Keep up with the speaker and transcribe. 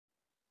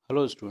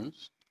Hello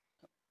students.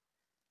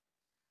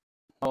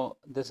 Now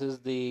this is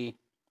the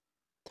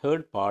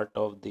third part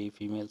of the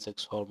female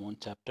sex hormone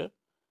chapter.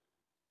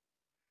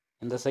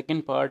 In the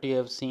second part you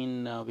have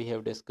seen we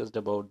have discussed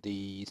about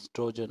the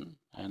estrogen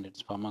and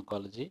its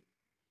pharmacology.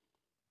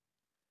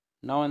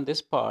 Now in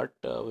this part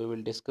we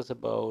will discuss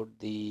about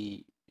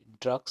the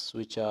drugs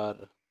which are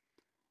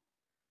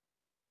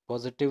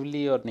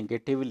positively or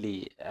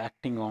negatively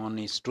acting on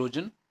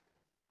estrogen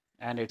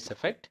and its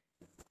effect.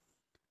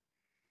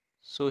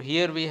 So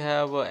here we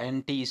have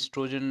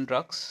anti-estrogen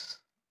drugs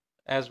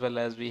as well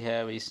as we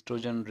have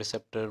estrogen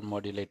receptor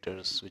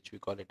modulators, which we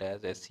call it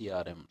as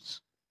SERMs.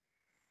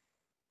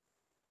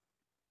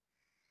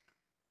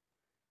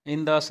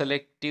 In the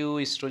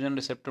selective estrogen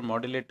receptor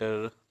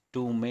modulator,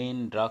 two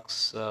main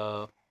drugs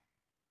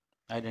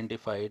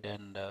identified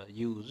and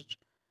used.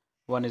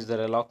 One is the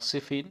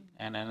raloxifene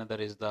and another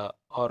is the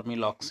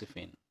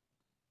ormeloxifene.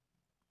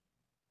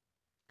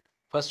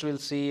 First we'll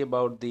see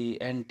about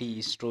the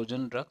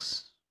anti-estrogen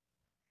drugs.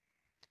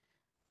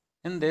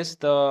 In this,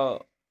 the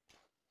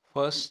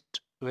first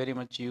very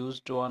much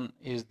used one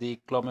is the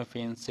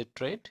clomiphene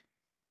citrate.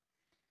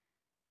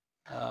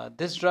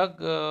 This drug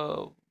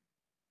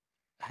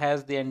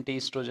has the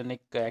antiestrogenic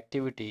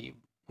activity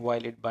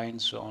while it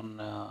binds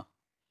on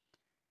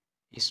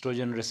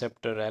estrogen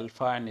receptor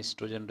alpha and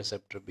estrogen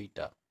receptor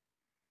beta.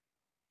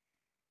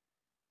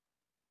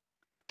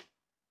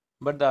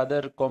 But the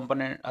other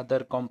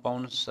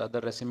compounds, other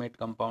racemate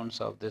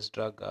compounds of this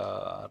drug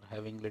are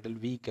having little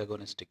weak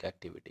agonistic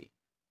activity.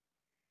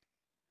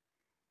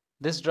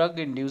 This drug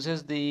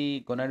induces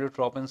the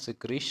gonadotropin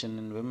secretion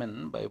in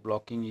women by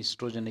blocking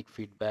estrogenic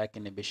feedback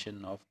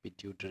inhibition of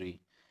pituitary.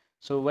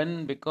 So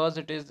because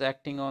it is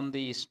acting on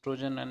the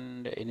estrogen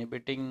and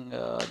inhibiting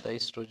the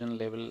estrogen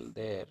level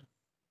there,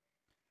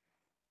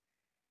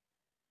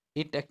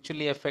 it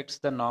actually affects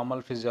the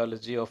normal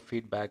physiology of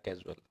feedback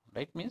as well,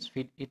 right? Means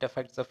it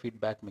affects the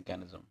feedback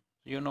mechanism.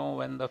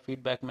 When the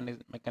feedback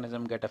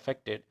mechanism get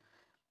affected,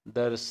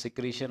 the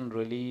secretion,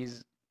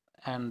 release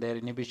and their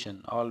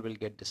inhibition all will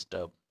get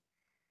disturbed.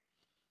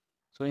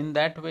 So in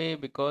that way,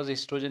 because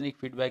estrogenic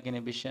feedback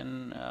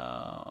inhibition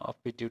of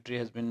pituitary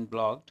has been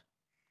blocked,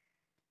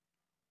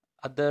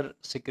 other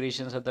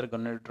secretions, other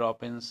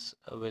gonadotropins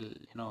will,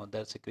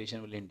 their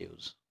secretion will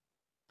induce.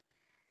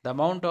 The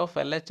amount of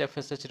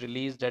LH-FSH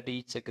released at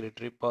each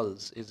secretory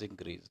pulse is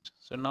increased.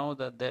 So now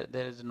that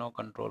there is no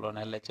control on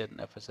LH and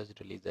FSH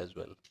release as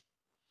well.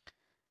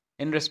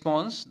 In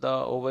response, the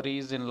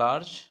ovaries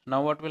enlarge.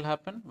 Now what will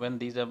happen when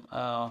these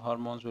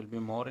hormones will be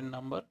more in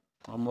number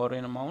or more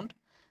in amount?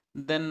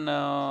 Then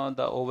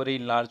the ovary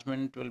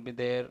enlargement will be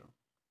there,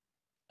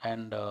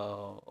 and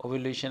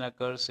ovulation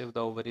occurs if the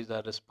ovaries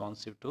are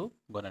responsive to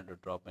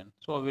gonadotropin.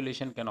 So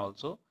ovulation can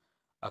also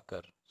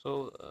occur.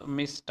 So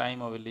missed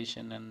time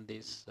ovulation and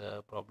this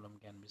problem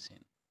can be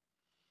seen.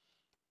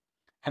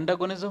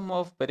 Antagonism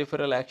of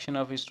peripheral action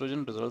of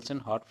estrogen results in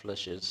hot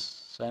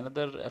flushes. So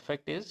another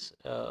effect is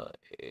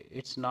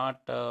it's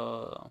not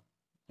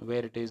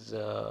where it is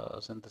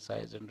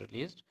synthesized and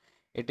released.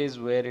 It is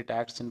where it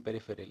acts in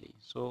peripherally.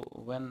 So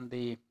when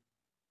the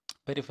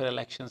peripheral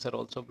actions are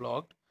also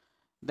blocked,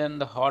 then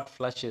the hot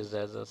flushes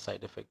as a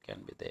side effect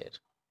can be there.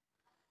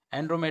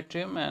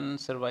 Endometrium and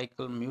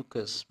cervical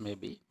mucus may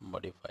be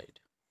modified.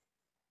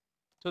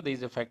 So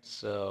these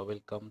effects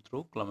will come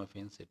through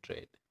clomiphene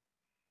citrate.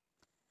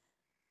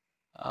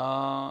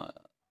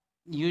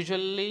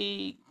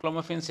 Usually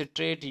clomiphene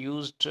citrate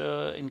used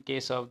in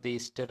case of the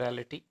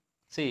sterility.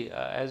 See,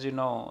 as you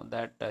know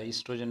that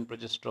estrogen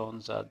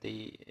progesterones are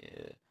the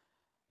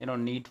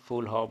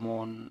needful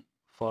hormone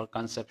for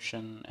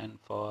conception and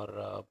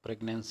for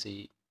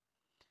pregnancy,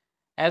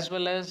 as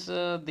well as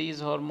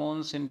these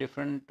hormones in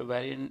different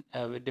variant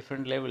with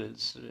different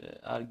levels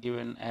are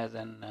given as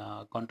an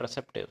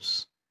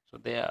contraceptives. So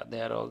they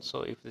are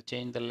also, if they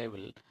change the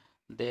level,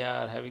 they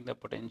are having the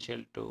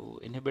potential to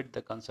inhibit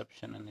the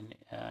conception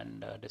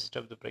and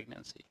disturb the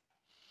pregnancy.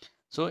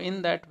 So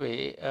in that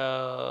way,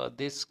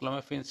 this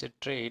clomiphene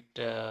citrate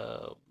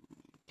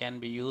can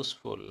be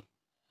useful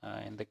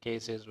in the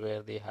cases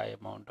where the high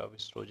amount of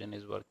estrogen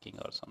is working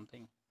or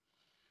something.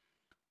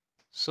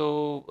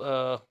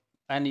 So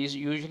and is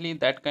usually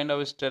that kind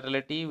of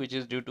sterility which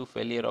is due to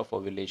failure of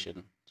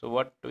ovulation. So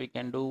what we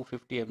can do,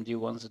 50 mg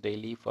once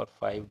daily for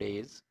 5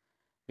 days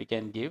we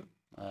can give,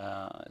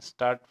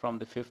 start from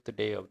the 5th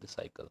day of the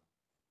cycle.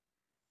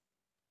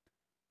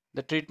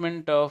 The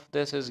treatment of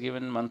this is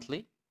given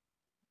monthly.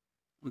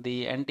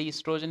 The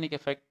antiestrogenic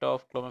effect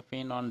of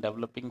clomiphene on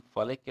developing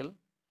follicle,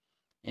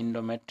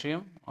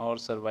 endometrium or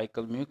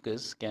cervical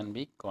mucus can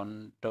be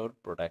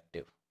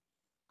counterproductive.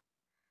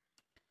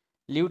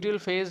 Luteal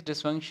phase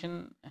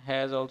dysfunction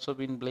has also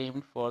been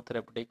blamed for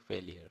therapeutic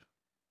failure.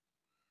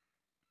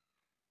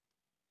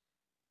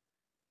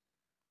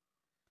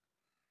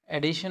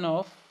 Addition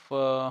of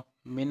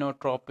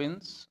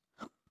minotropins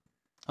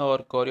or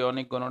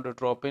chorionic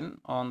gonadotropin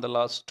on the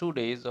last 2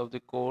 days of the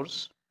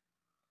course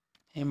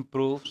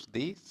improves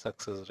the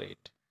success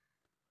rate.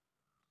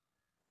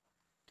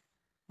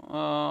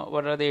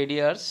 What are the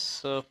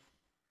ADRs?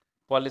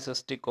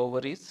 polycystic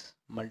ovaries,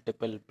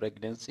 multiple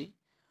pregnancy,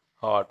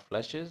 hot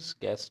flushes,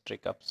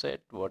 gastric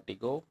upset,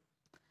 vertigo,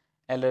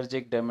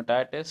 allergic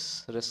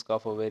dermatitis, risk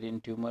of ovarian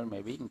tumor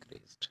may be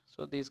increased.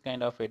 So these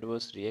kind of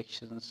adverse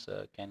reactions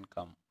can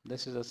come.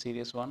 This is a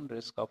serious one.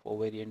 Risk of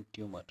ovarian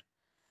tumor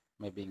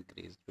may be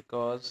increased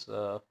because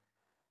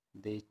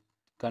the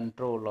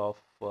control of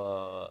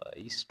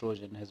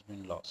estrogen has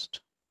been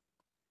lost.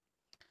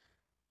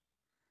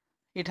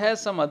 It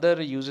has some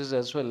other uses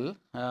as well.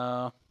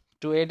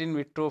 To aid in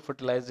vitro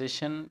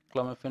fertilization,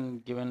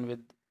 clomiphene given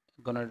with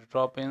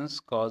gonadotropins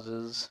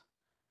causes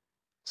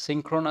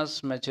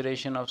synchronous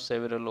maturation of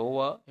several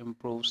ova,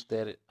 improves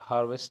their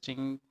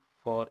harvesting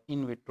for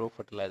in vitro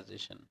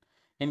fertilization.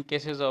 In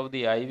cases of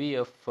the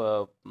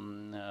IVF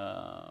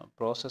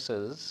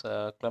processes,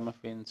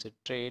 clomiphene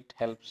citrate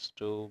helps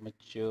to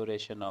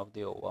maturation of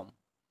the ovum.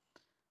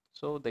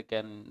 So the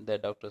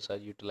doctors are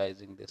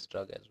utilizing this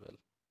drug as well.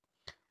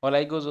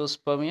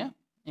 Oligosospermia.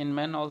 In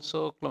men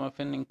also,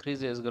 clomiphene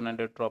increases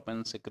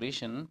gonadotropin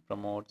secretion,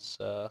 promotes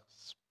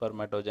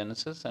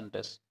spermatogenesis and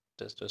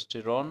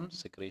testosterone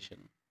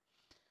secretion.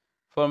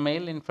 For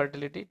male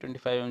infertility,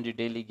 25 mg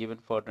daily given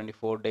for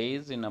 24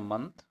 days in a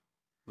month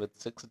with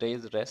 6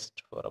 days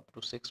rest for up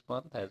to 6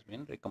 months has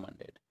been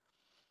recommended.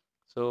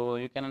 So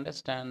you can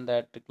understand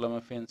that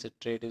clomiphene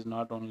citrate is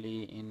not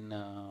only in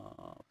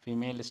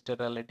female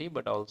sterility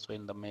but also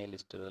in the male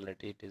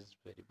sterility. It is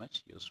very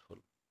much useful.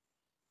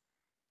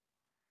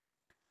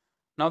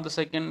 Now the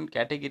second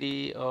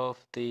category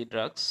of the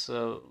drugs,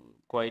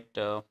 quite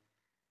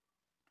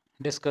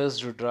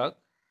discussed drug,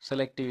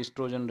 selective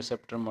estrogen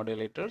receptor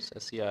modulators,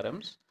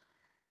 SERMs.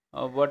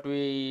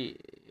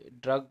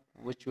 Drug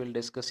which we'll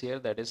discuss here,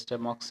 that is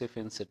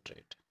tamoxifen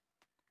citrate.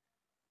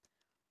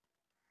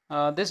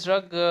 This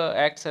drug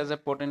acts as a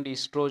potent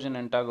estrogen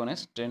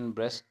antagonist in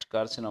breast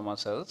carcinoma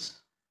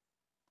cells,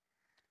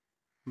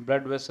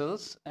 blood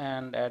vessels,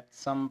 and at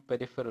some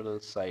peripheral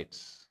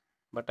sites,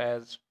 but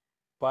as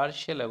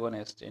partial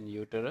agonist in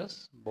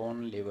uterus,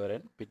 bone, liver,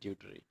 and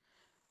pituitary.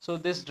 So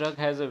this drug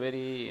has a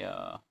very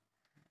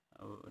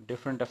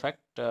different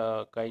effect,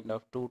 kind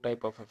of two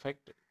type of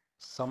effect.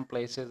 Some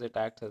places it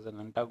acts as an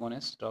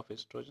antagonist of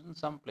estrogen,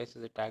 some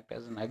places it acts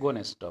as an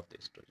agonist of the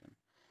estrogen.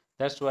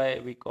 That's why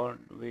we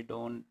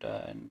don't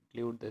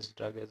include this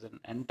drug as an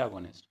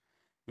antagonist.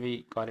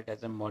 We call it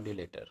as a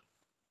modulator.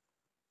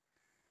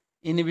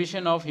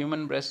 Inhibition of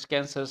human breast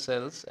cancer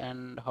cells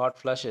and hot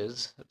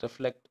flushes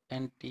reflect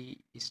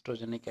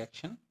antiestrogenic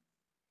action,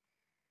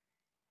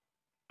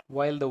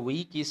 while the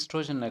weak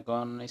estrogen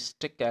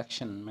agonistic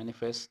action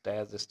manifests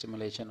as a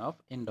stimulation of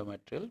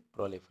endometrial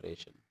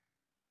proliferation.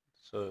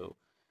 So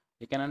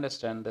you can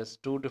understand there's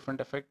two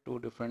different effects, two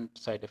different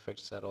side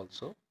effects are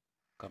also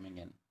coming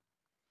in.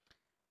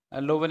 A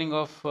lowering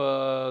of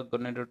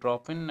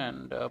gonadotropin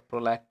and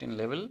prolactin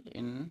level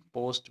in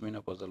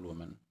postmenopausal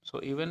women. So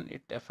even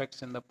it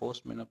affects in the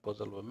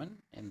postmenopausal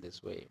women in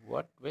this way.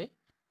 What way?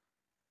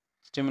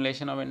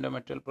 Stimulation of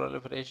endometrial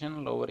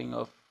proliferation, lowering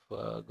of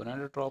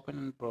gonadotropin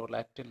and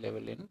prolactin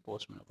level in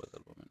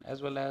postmenopausal women,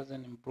 as well as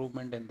an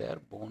improvement in their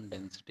bone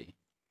density.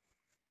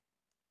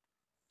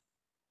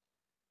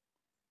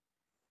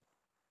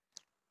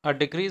 A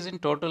decrease in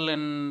total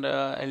and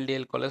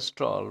LDL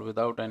cholesterol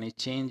without any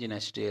change in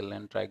HDL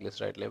and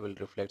triglyceride level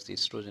reflects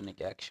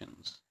estrogenic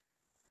actions.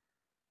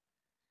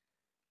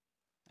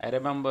 I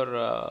remember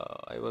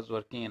I was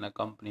working in a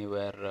company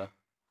where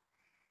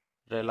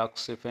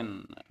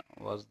Reloxifene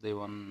was the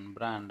one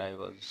brand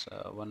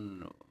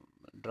one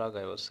drug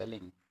I was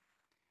selling,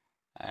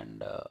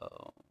 and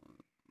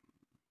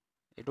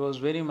it was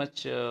very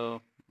much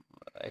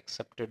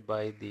accepted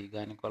by the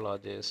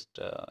gynecologist,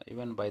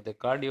 even by the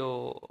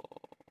cardio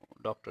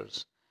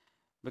doctors,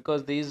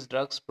 because these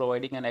drugs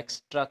providing an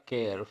extra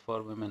care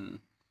for women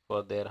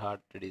for their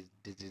heart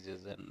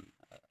diseases and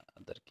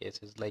other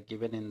cases, like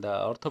even in the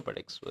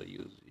orthopedics were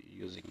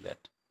using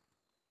that.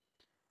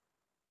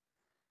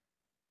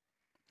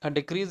 A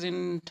decrease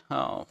in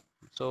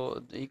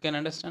so you can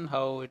understand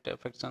how it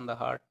affects on the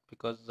heart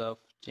because of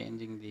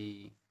changing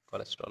the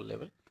cholesterol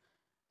level.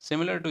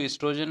 Similar to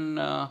estrogen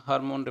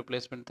hormone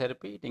replacement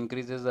therapy, it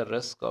increases the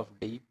risk of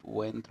deep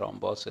vein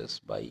thrombosis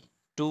by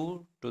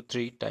 2 to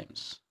 3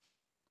 times.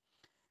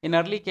 In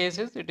early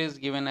cases, it is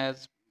given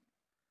as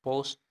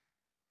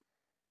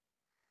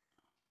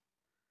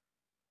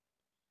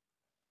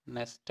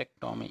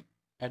post-mastectomy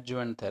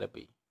adjuvant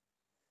therapy.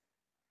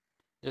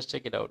 Just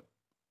check it out,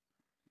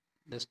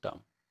 this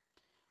term.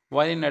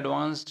 While in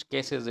advanced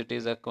cases, it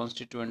is a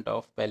constituent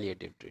of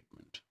palliative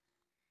treatment.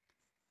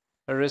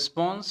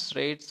 Response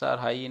rates are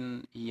high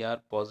in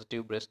ER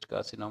positive breast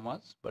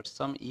carcinomas, but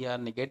some ER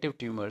negative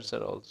tumors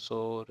are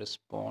also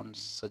response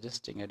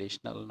suggesting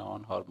additional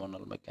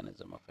non-hormonal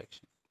mechanism of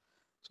action.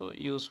 So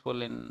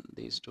useful in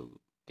these two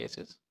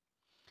cases.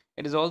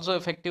 It is also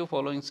effective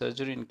following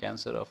surgery in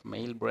cancer of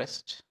male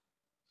breast.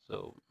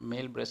 So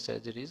male breast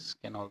surgeries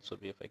can also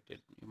be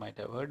affected. You might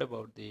have heard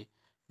about the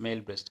male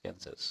breast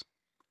cancers.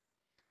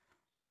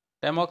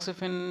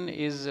 Tamoxifen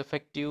is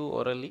effective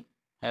orally,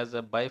 has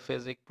a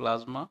biphasic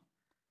plasma,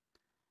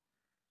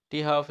 T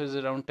half is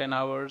around 10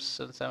 hours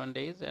and 7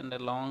 days and a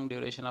long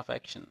duration of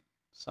action.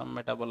 Some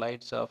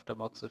metabolites of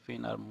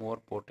tamoxifen are more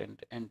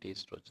potent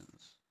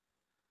antiestrogens.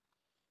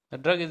 The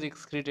drug is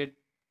excreted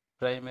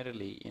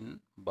primarily in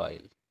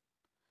bile.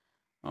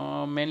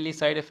 Mainly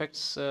side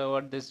effects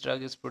what this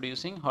drug is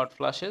producing: hot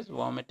flushes,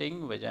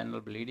 vomiting,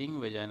 vaginal bleeding,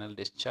 vaginal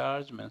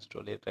discharge,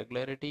 menstrual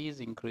irregularities,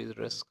 increased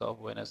risk of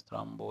venous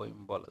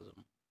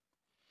thromboembolism.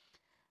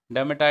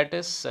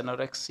 Dermatitis,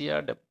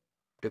 anorexia,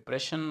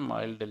 depression,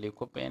 mild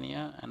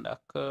leukopenia, and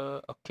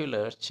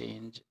ocular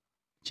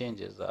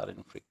changes are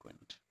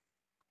infrequent.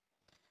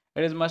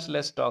 It is much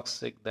less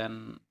toxic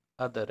than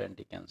other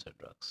anti-cancer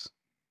drugs.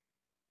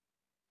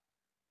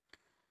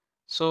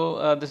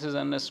 So this is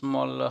a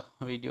small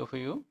video for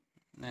you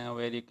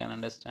where you can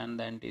understand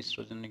the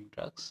antiestrogenic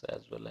drugs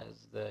as well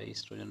as the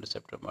estrogen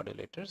receptor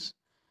modulators.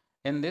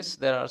 In this,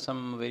 there are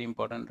some very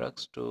important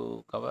drugs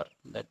to cover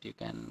that you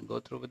can go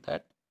through with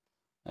that: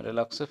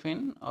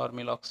 raloxifene or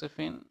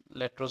meloxifene,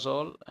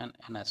 letrozole, and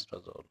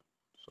anastrozole.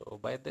 So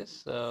by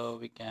this,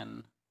 we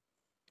can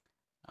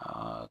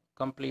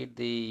complete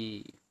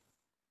the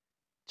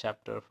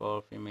chapter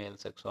for female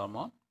sex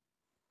hormone.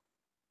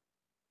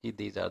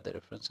 These are the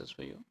references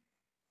for you.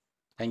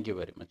 Thank you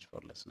very much for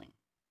listening.